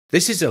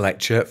This is a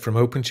lecture from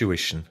Open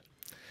Tuition.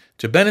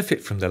 To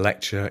benefit from the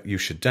lecture, you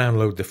should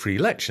download the free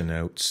lecture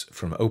notes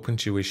from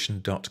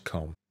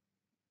opentuition.com.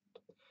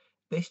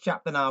 This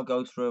chapter now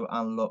goes through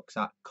and looks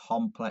at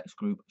complex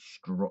group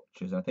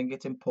structures. I think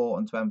it's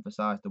important to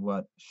emphasize the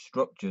word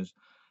structures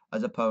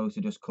as opposed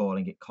to just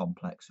calling it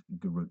complex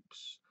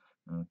groups.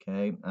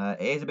 Okay,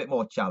 it is a bit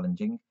more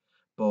challenging,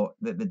 but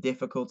the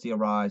difficulty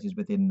arises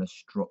within the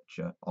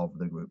structure of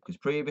the group, because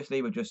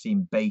previously we've just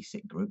seen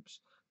basic groups,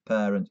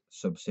 parent,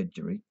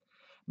 subsidiary.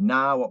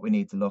 Now what we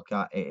need to look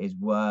at is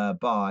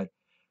whereby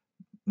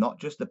not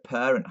just the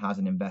parent has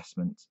an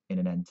investment in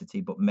an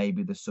entity, but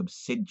maybe the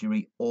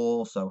subsidiary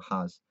also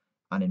has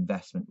an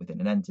investment within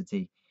an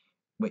entity,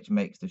 which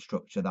makes the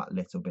structure that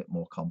little bit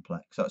more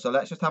complex. So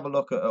let's just have a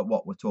look at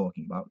what we're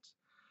talking about.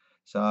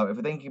 So if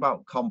we're thinking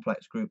about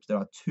complex groups, there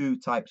are two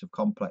types of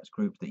complex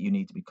groups that you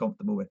need to be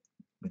comfortable with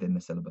within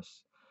the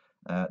syllabus.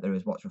 There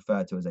is what's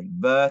referred to as a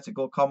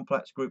vertical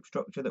complex group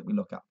structure that we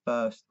look at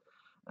first,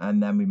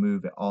 and then we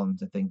move it on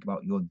to think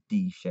about your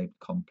D-shaped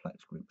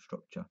complex group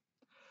structure.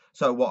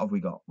 So what have we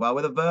got? Well,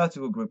 with a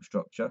vertical group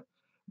structure,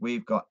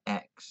 we've got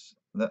X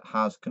that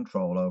has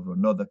control over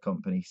another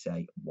company,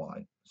 say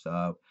Y.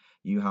 So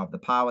you have the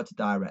power to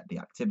direct the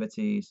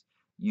activities.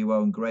 You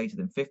own greater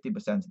than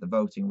 50% of the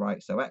voting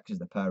rights. So X is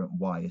the parent,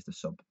 Y is the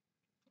sub.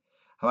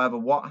 However,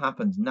 what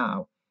happens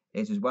now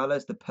is, as well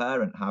as the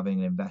parent having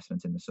an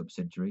investment in the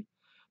subsidiary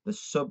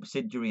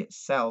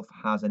itself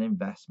has an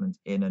investment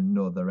in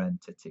another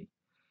entity.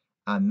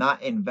 And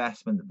that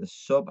investment that the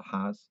sub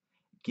has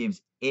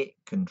gives it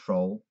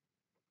control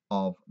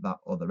of that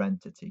other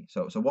entity.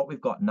 So what we've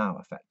got now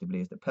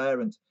effectively is the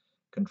parent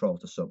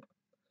controls the sub,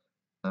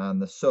 and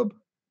the sub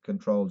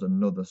controls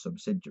another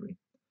subsidiary.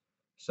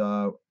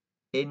 So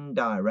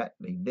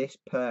indirectly, this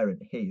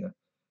parent here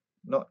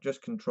not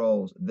just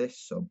controls this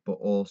sub, but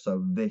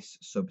also this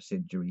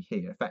subsidiary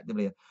here,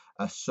 effectively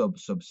a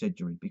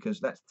sub-subsidiary.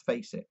 Because let's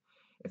face it,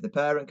 if the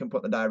parent can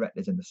put the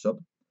directors in the sub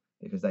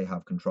because they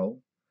have control,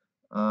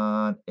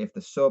 and if the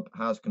sub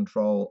has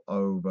control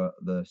over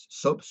the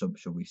sub-sub,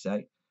 shall we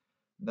say,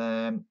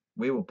 then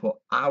we will put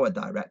our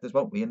directors,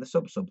 won't we, in the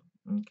sub-sub,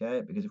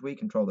 okay? Because if we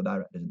control the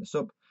directors in the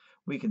sub,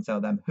 we can tell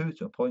them who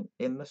to appoint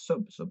in the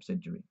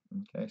sub-subsidiary,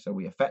 okay? So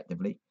we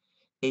effectively,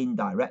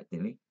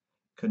 indirectly,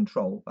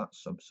 control that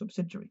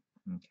sub-subsidiary,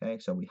 okay?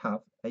 So we have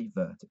a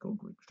vertical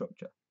group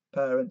structure: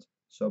 parent,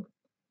 sub,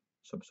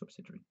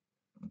 sub-subsidiary,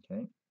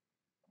 okay?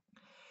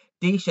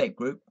 D-shaped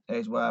group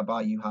is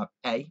whereby you have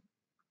a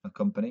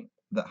company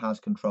that has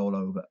control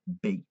over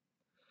B,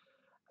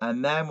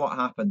 and then what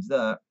happens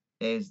there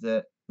is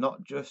that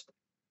not just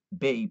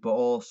B, but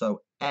also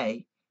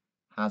A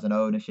has an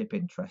ownership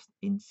interest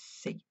in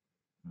C.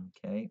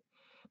 Okay.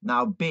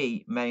 Now,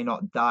 B may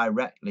not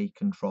directly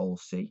control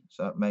C,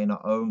 so it may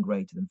not own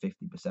greater than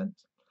 50%.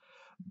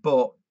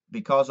 But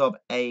because of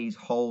A's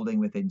holding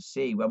within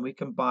C, when we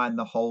combine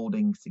the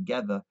holdings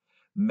together,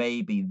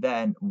 maybe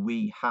then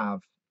we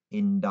have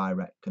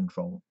indirect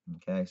control.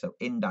 Okay. So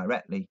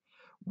indirectly,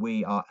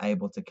 we are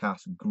able to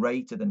cast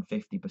greater than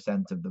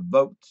 50% of the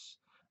votes,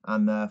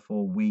 and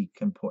therefore we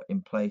can put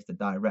in place the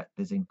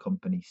directors in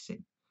company C.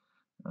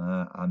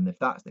 And if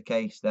that's the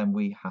case, then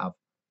we have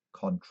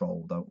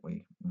control, don't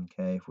we?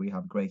 Okay, if we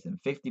have greater than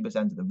 50%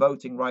 of the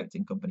voting rights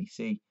in company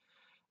C,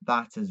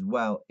 that as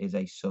well is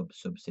a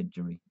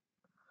sub-subsidiary.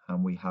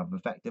 And we have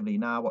effectively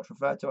now what's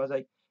referred to as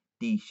a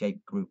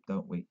D-shaped group,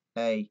 don't we?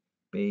 A,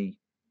 B,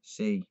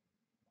 C,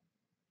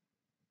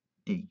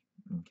 D.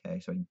 Okay,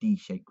 so a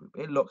D-shaped group.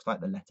 It looks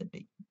like the letter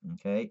D.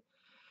 Okay.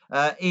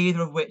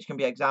 Either of which can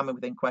be examined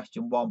within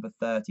question 1 for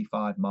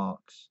 35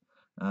 marks.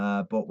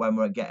 But when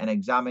we're getting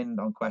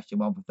examined on question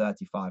 1 for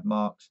 35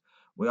 marks,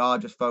 we are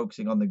just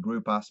focusing on the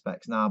group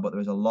aspects now, but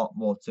there is a lot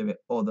more to it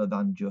other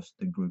than just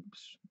the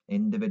groups.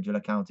 Individual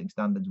accounting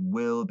standards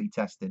will be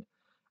tested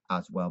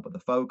as well, but the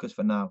focus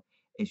for now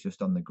is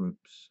just on the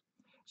groups.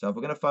 So if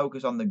we're going to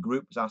focus on the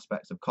groups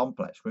aspects of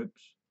complex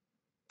groups,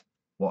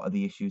 what are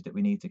the issues that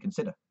we need to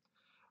consider?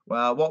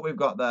 Well, what we've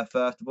got there,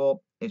 first of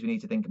all, is we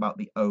need to think about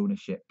the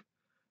ownership.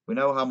 We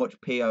know how much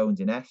P owns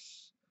in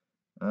S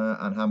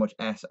and how much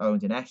S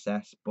owns in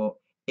SS, but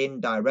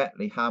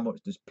indirectly, how much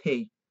does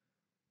P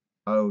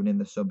own in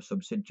the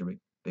sub-subsidiary?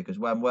 Because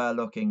when we're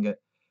looking at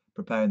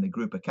preparing the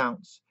group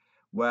accounts,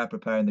 we're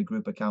preparing the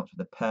group accounts for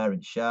the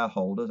parent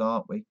shareholders,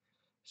 aren't we?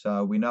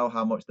 So we know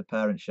how much the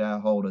parent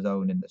shareholders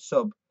own in the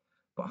sub,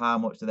 but how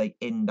much do they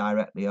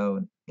indirectly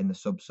own in the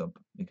sub-sub?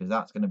 Because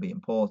that's going to be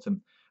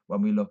important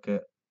when we look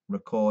at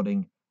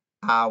recording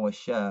our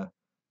share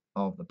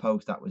of the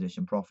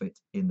post-acquisition profit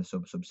in the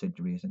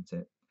sub-subsidiary, isn't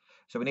it?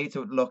 So we need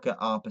to look at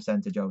our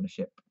percentage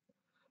ownership.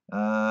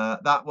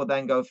 That will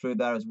then go through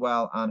there as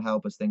well and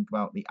help us think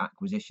about the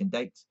acquisition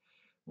date.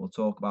 We'll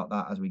talk about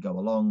that as we go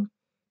along.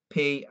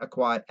 P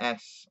acquired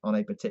S on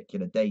a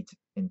particular date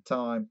in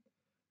time.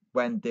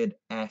 When did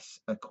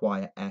S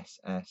acquire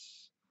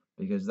SS?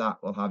 Because that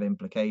will have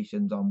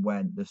implications on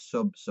when the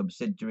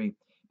sub-subsidiary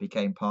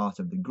became part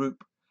of the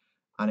group.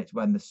 And it's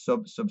when the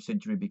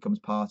sub-subsidiary becomes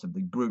part of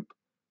the group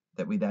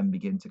that we then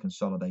begin to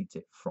consolidate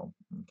it from.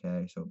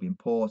 Okay, so it'll be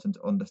important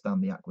to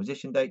understand the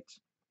acquisition date.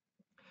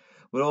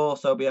 We'll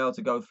also be able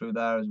to go through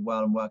there as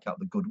well and work out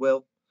the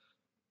goodwill.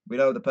 We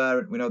know the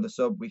parent, we know the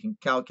sub, we can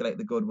calculate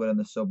the goodwill and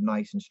the sub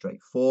nice and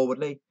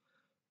straightforwardly.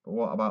 But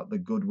what about the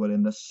goodwill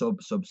in the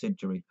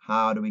subsidiary?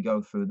 How do we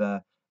go through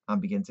there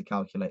and begin to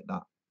calculate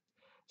that?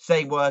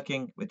 Same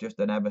working with just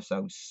an ever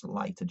so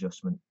slight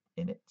adjustment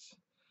in it.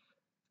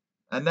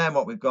 And then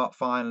what we've got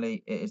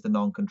finally is the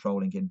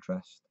non-controlling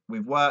interest.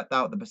 We've worked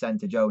out the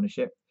percentage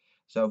ownership.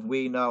 So if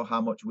we know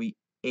how much we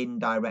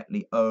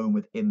indirectly own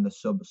within the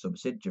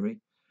subsidiary,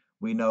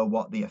 we know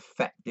what the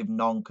effective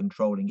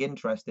non-controlling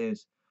interest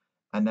is,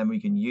 and then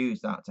we can use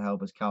that to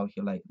help us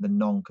calculate the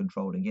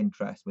non-controlling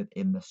interest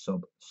within the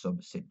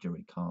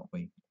subsidiary, can't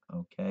we?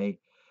 Okay,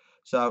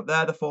 so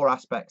they're the four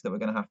aspects that we're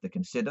going to have to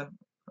consider.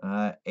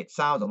 It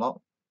sounds a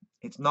lot.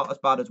 It's not as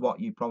bad as what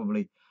you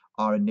probably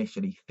are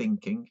initially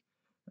thinking.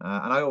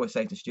 And I always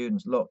say to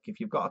students, look, if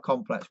you've got a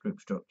complex group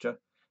structure,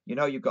 you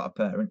know you've got a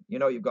parent, you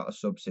know you've got a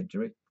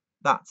subsidiary,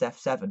 that's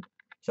F7.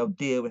 So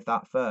deal with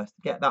that first.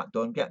 Get that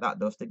done, get that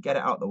dusted, get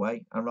it out of the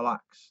way and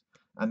relax.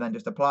 And then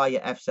just apply your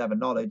F7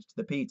 knowledge to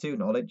the P2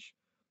 knowledge,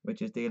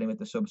 which is dealing with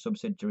the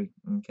subsidiary.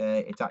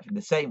 Okay, it's actually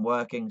the same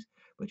workings,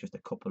 but just a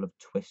couple of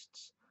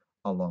twists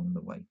along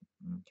the way.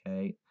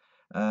 Okay,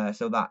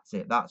 so that's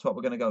it. That's what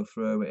we're going to go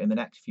through in the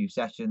next few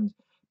sessions,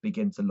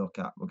 begin to look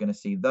at. We're going to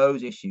see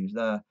those issues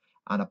there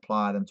and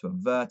apply them to a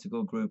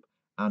vertical group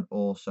and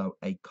also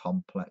a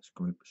complex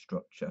group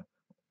structure.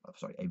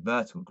 Sorry, a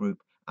vertical group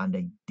and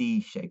a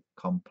D-shaped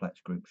complex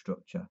group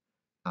structure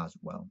as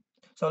well.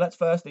 So let's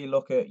firstly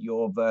look at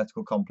your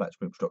vertical complex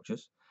group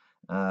structures.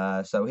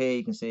 So here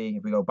you can see,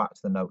 if we go back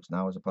to the notes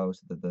now as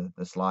opposed to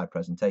the slide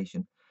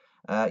presentation,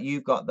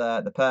 you've got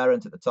the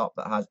parent at the top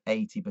that has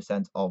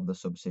 80% of the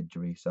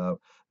subsidiary. So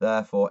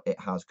therefore it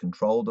has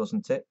control,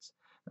 doesn't it?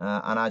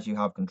 And as you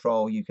have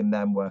control, you can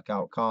then work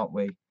out, can't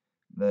we,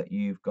 that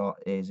you've got,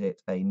 is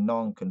it a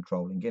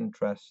non-controlling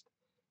interest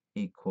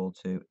equal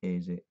to,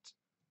 is it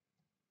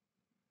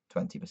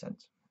 20%?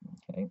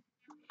 Okay.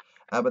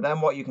 But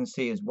then what you can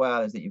see as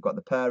well is that you've got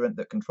the parent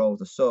that controls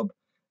the sub,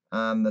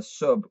 and the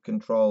sub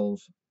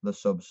controls the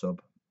sub.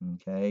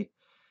 Okay.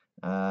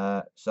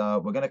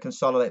 So we're going to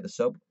consolidate the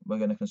sub. We're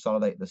going to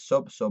consolidate the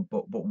sub.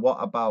 But what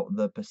about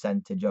the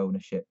percentage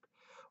ownership?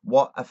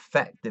 What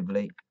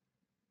effectively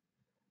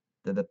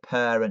do the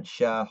parent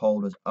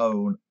shareholders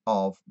own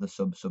of the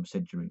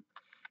subsidiary?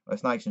 Well,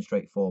 it's nice and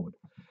straightforward.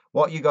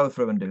 What you go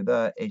through and do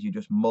there is you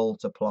just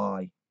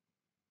multiply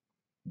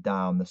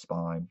down the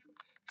spine.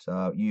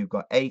 So you've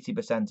got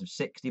 80% of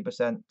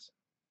 60%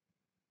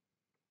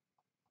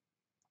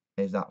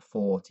 is that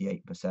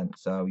 48%.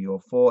 So your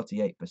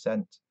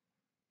 48%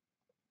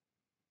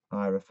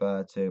 I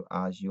refer to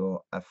as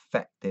your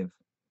effective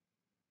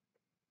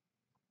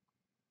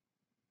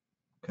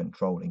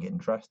controlling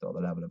interest, or the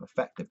level of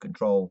effective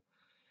control.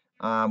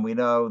 And we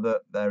know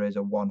that there is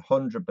a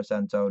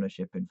 100%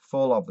 ownership in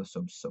full of the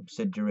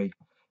subsidiary.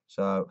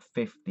 So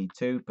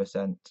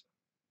 52%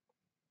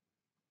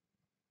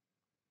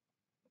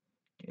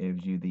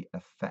 gives you the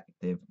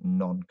effective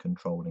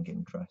non-controlling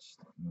interest.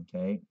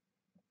 Okay,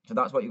 so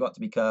that's what you've got to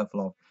be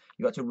careful of.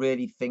 You've got to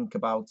really think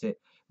about it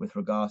with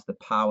regards to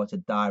the power to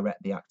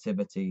direct the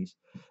activities,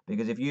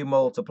 because if you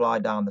multiply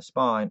down the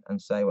spine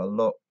and say, well,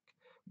 look,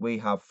 we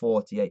have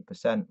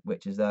 48%,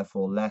 which is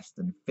therefore less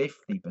than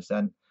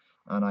 50%,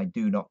 and I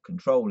do not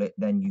control it,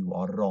 then you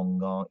are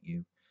wrong, aren't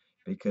you?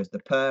 Because the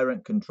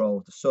parent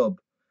controls the sub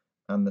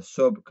and the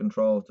sub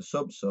controls the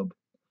sub.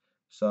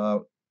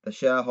 So the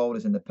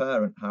shareholders in the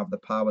parent have the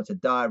power to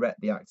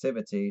direct the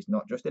activities,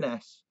 not just in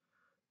S,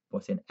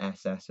 but in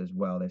SS as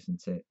well,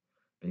 isn't it?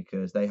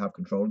 Because they have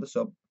control of the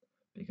sub,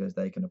 because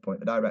they can appoint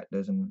the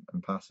directors and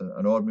pass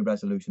an ordinary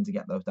resolution to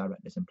get those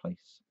directors in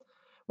place.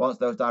 Once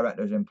those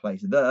directors are in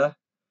place there,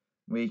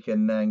 we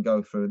can then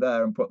go through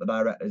there and put the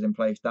directors in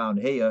place down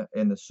here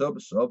in the sub,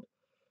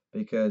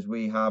 because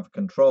we have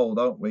control,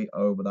 don't we,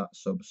 over that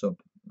sub.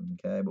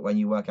 Okay, but when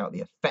you work out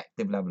the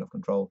effective level of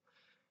control,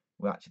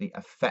 we actually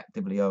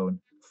effectively own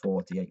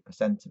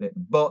 48% of it,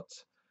 but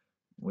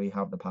we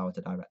have the power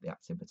to direct the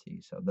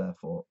activities, so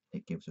therefore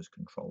it gives us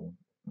control.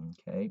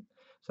 Okay,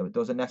 so it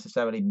doesn't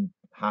necessarily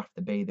have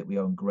to be that we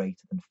own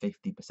greater than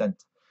 50%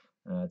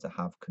 to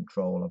have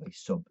control of a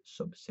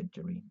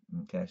subsidiary.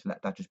 Okay, so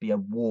let that just be a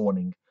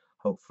warning.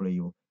 Hopefully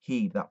you'll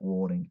heed that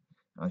warning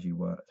as you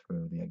work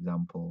through the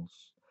examples.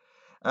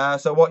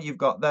 So what you've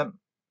got then,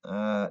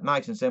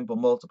 nice and simple,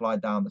 multiply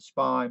down the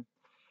spine.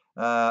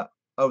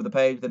 Over the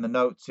page within the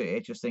notes,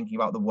 it's just thinking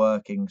about the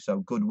working. So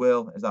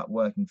goodwill is that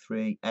working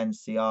 3,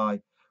 NCI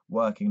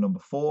working number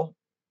 4.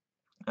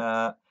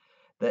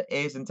 There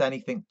isn't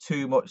anything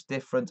too much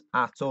different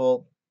at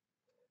all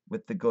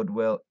with the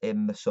goodwill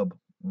in the sub.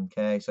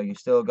 Okay, so you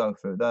still go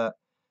through that.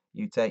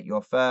 You take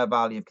your fair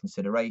value of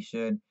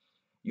consideration.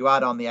 You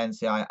add on the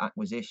NCI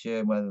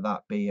acquisition, whether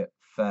that be at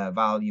fair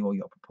value or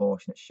your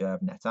proportionate share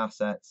of net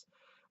assets.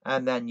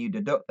 And then you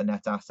deduct the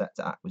net asset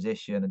to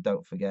acquisition, and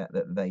don't forget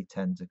that they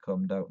tend to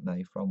come, don't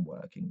they, from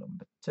working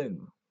number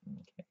 2.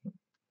 Okay.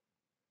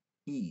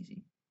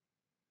 Easy.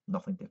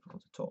 Nothing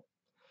difficult at all.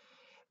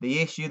 The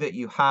issue that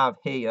you have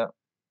here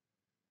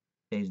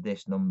is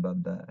this number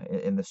there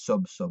in the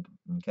sub.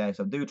 Okay,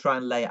 so do try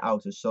and lay it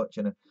out as such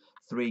in a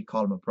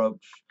 3-column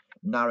approach.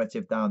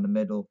 Narrative down the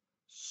middle,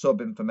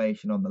 sub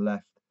information on the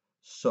left,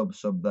 sub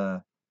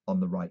there on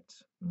the right.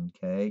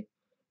 Okay,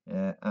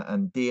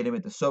 and dealing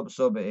with the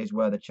sub is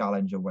where the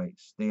challenge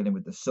awaits. Dealing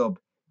with the sub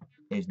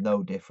is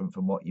no different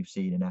from what you've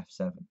seen in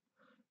F7.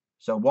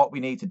 So what we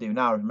need to do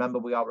now is, remember,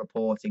 we are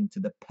reporting to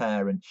the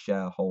parent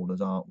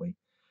shareholders, aren't we?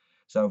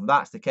 So if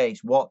that's the case,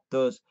 what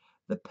does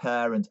the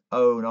parent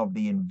own of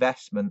the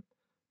investment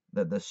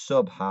that the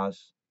sub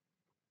has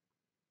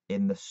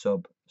in the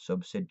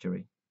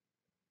subsidiary?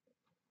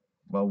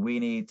 Well, we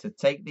need to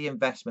take the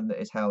investment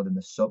that is held in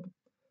the sub.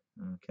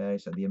 Okay,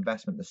 so the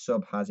investment the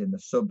sub has in the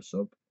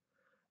sub,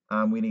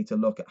 and we need to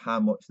look at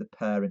how much the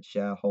parent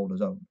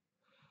shareholders own.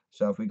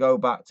 So if we go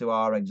back to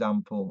our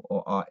example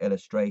or our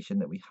illustration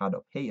that we had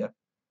up here,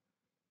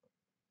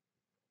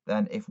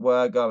 then if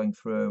we're going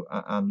through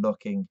and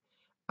looking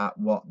at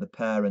what the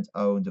parent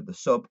owns of the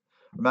sub,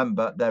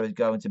 remember there is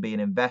going to be an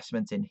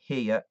investment in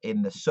here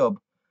in the sub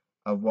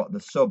of what the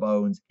sub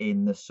owns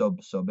in the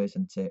sub,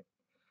 isn't it?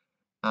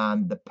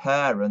 And the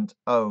parent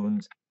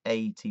owns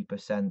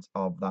 80%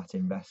 of that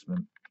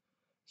investment.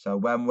 So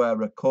when we're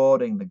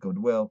recording the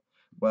goodwill,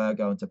 we're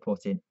going to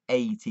put in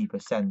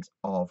 80%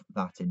 of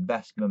that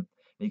investment,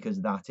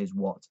 because that is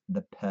what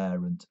the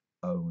parent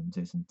owns,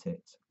 isn't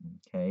it?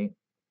 Okay.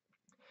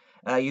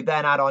 You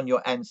then add on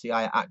your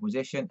NCI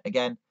acquisition.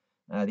 Again,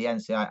 the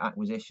NCI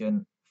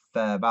acquisition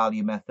fair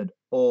value method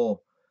or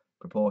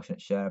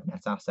proportionate share of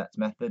net assets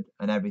method,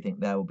 and everything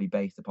there will be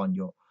based upon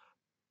your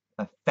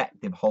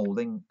effective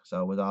holding.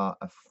 So with our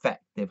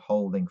effective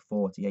holding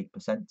 48%,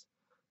 so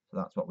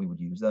that's what we would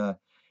use there.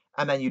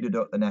 And then you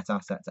deduct the net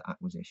asset to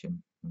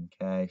acquisition.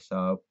 Okay,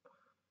 so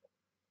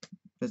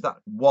there's that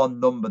one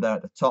number there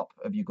at the top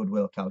of your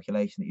goodwill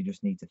calculation that you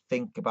just need to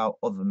think about.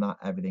 Other than that,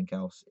 everything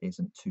else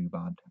isn't too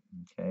bad.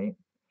 Okay.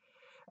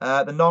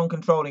 The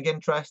non-controlling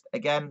interest,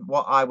 again,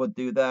 what I would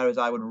do there is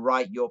I would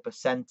write your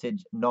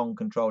percentage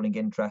non-controlling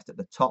interest at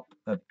the top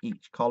of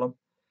each column.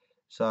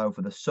 So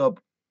for the sub,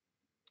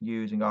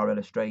 using our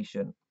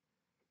illustration,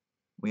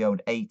 we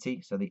owned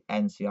 80, so the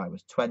NCI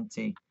was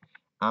 20.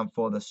 And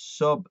for the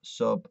sub,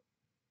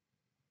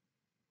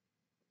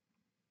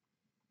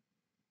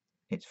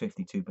 it's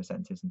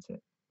 52%, isn't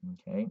it?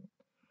 Okay.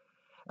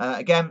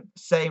 Again,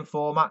 same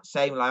format,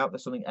 same layout.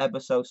 There's something ever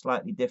so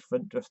slightly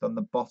different just on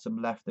the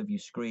bottom left of your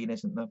screen,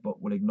 isn't there?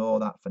 But we'll ignore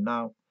that for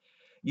now.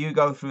 You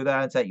go through there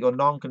and take your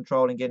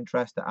non-controlling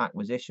interest at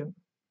acquisition.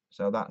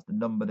 So that's the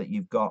number that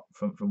you've got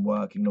from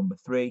working number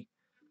 3.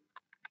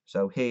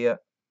 So here,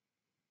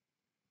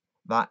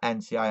 that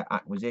NCI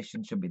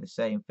acquisition should be the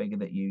same figure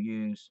that you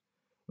use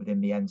within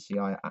the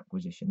NCI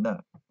acquisition there.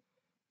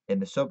 In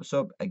the sub,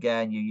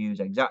 again, you use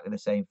exactly the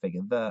same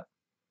figure there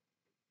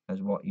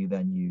as what you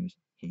then use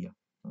here.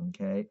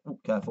 Okay, oh,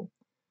 careful,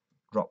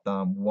 drop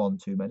down one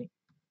too many.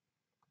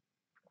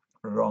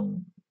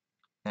 Wrong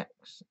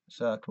X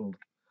circled,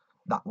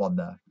 that one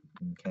there.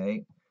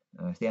 Okay,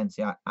 the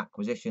NCI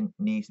acquisition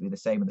needs to be the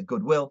same in the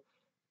goodwill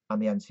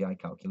and the NCI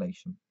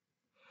calculation.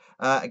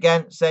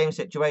 Again, same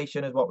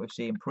situation as what we've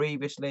seen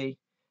previously.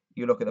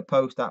 You look at the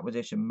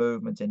post-acquisition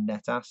movement in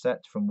net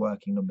assets from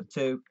working number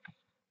 2,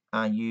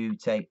 and you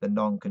take the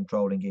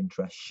non-controlling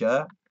interest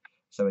share.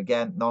 So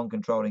again,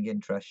 non-controlling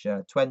interest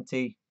share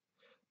 20,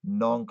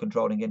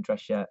 non-controlling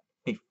interest share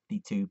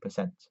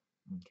 52%.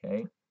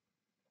 Okay.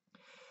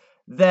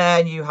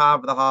 Then you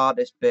have the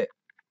hardest bit.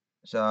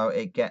 So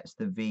it gets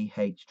the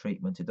VH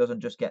treatment. It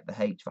doesn't just get the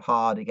H for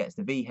hard, it gets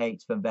the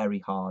VH for very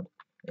hard.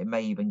 It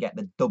may even get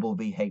the double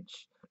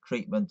VH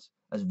treatment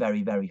as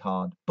very, very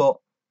hard. But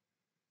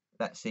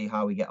let's see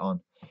how we get on.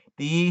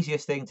 The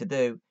easiest thing to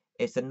do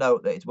is to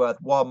note that it's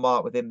worth 1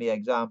 mark within the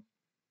exam.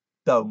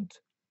 Don't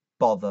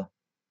bother.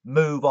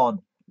 Move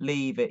on.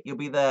 Leave it. You'll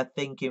be there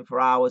thinking for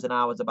hours and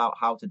hours about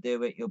how to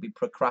do it. You'll be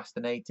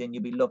procrastinating.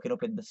 You'll be looking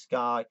up in the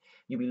sky.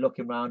 You'll be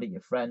looking around at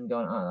your friend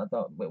going,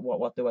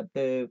 what do I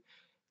do?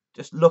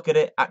 Just look at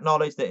it.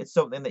 Acknowledge that it's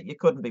something that you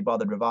couldn't be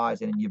bothered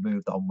revising and you've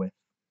moved on with.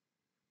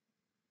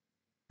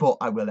 But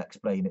I will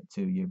explain it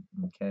to you,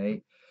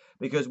 okay?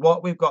 Because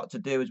what we've got to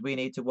do is we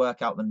need to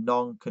work out the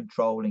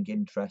non-controlling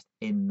interest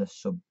in the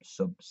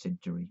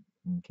subsidiary,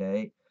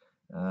 okay?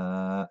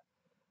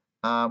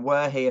 And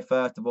we're here,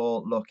 first of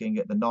all, looking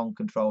at the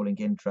non-controlling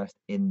interest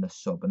in the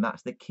sub, and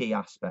that's the key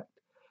aspect.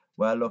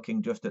 We're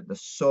looking just at the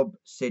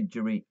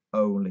subsidiary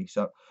only.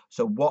 So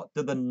what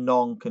do the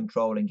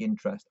non-controlling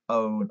interest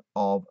own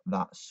of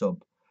that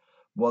sub?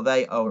 Well,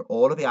 they own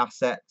all of the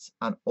assets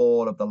and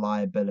all of the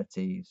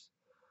liabilities.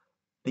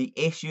 The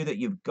issue that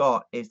you've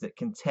got is that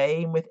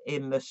contained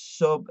within the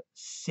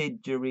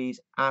subsidiary's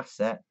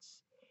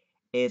assets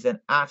is an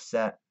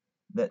asset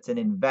that's an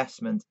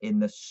investment in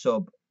the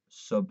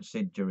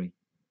subsidiary.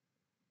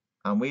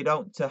 And we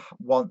don't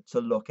want to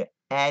look at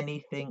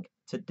anything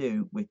to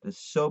do with the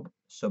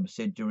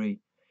subsidiary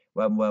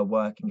when we're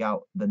working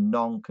out the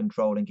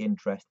non-controlling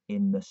interest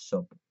in the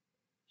sub.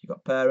 You've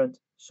got parent,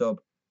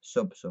 sub,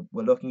 sub, sub.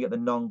 We're looking at the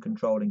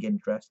non-controlling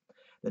interest,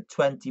 the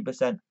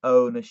 20%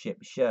 ownership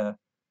share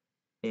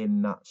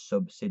in that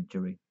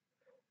subsidiary.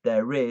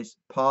 There is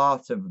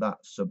part of that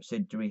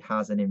subsidiary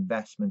has an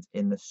investment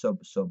in the sub,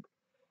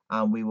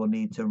 and we will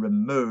need to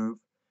remove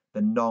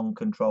the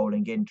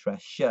non-controlling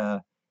interest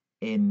share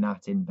in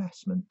that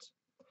investment.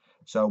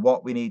 So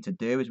what we need to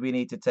do is we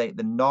need to take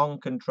the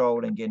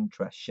non-controlling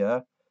interest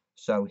share,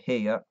 so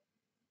here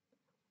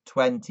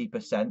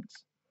 20%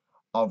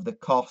 of the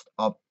cost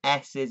of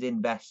S's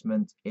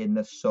investment in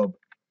the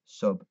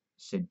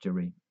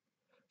subsidiary.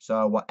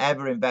 So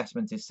whatever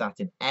investment is sat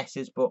in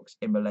S's books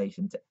in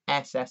relation to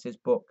SS's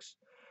books,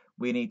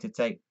 we need to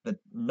take the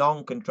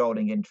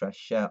non-controlling interest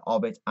share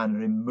of it and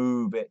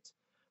remove it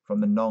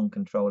from the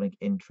non-controlling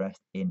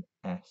interest in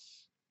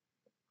S.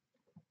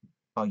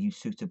 Are you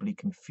suitably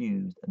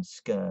confused and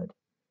scared?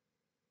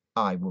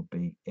 I would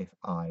be if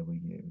I were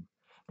you.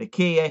 The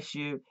key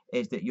issue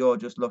is that you're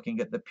just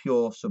looking at the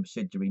pure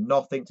subsidiary,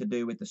 nothing to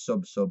do with the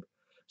sub.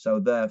 So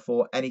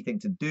therefore, anything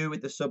to do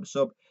with the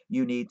sub,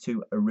 you need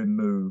to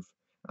remove.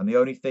 And the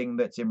only thing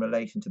that's in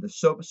relation to the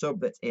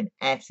sub that's in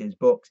S's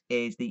books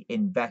is the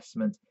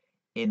investment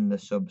in the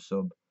sub.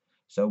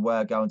 So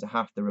we're going to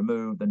have to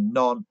remove the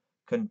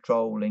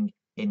non-controlling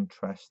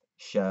interest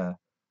share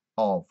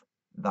of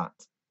that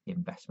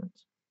investment.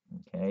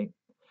 Okay.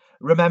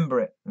 Remember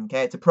it.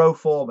 Okay. It's a pro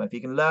forma. If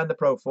you can learn the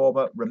pro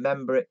forma,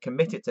 remember it,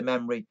 commit it to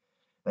memory,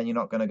 then you're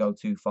not going to go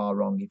too far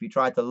wrong. If you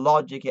try to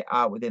logic it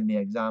out within the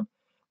exam,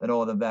 then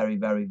all the very,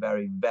 very,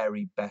 very,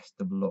 very best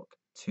of luck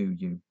to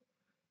you.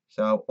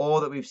 So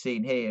all that we've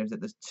seen here is that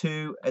there's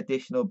two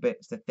additional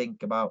bits to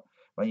think about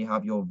when you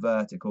have your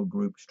vertical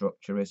group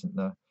structure, isn't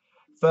there?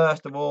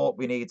 First of all,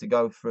 we need to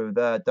go through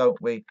there,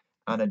 don't we,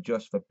 and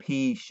adjust for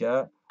P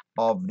share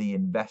of the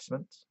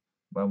investment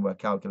when we're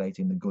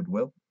calculating the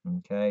goodwill.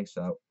 Okay,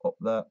 so up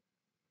there,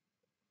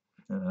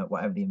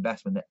 whatever the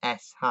investment that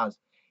S has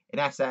in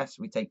SS,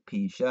 we take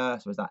P share,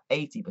 so is that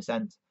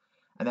 80%?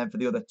 And then for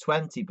the other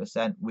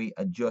 20%, we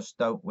adjust,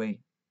 don't we,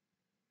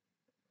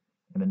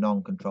 in the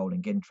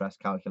non-controlling interest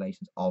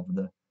calculations of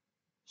the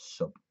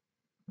sub.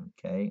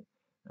 Okay,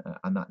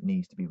 and that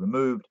needs to be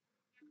removed,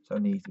 so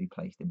it needs to be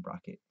placed in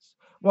brackets.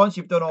 Once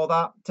you've done all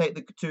that, take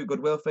the two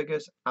goodwill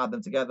figures, add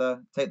them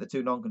together, take the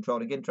two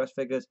non-controlling interest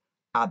figures,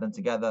 add them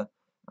together,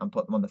 and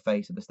put them on the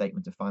face of the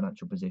statement of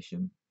financial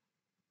position.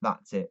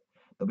 That's it.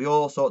 There'll be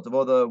all sorts of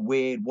other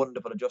weird,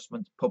 wonderful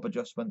adjustments, pub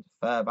adjustments,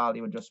 fair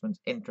value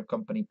adjustments,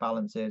 intra-company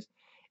balances,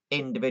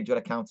 individual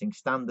accounting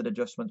standard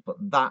adjustments, but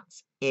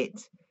that's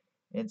it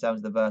in terms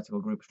of the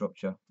vertical group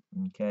structure.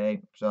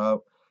 Okay,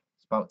 so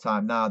it's about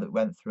time now that we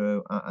went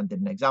through and did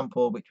an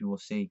example, which we will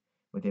see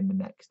within the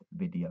next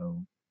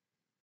video.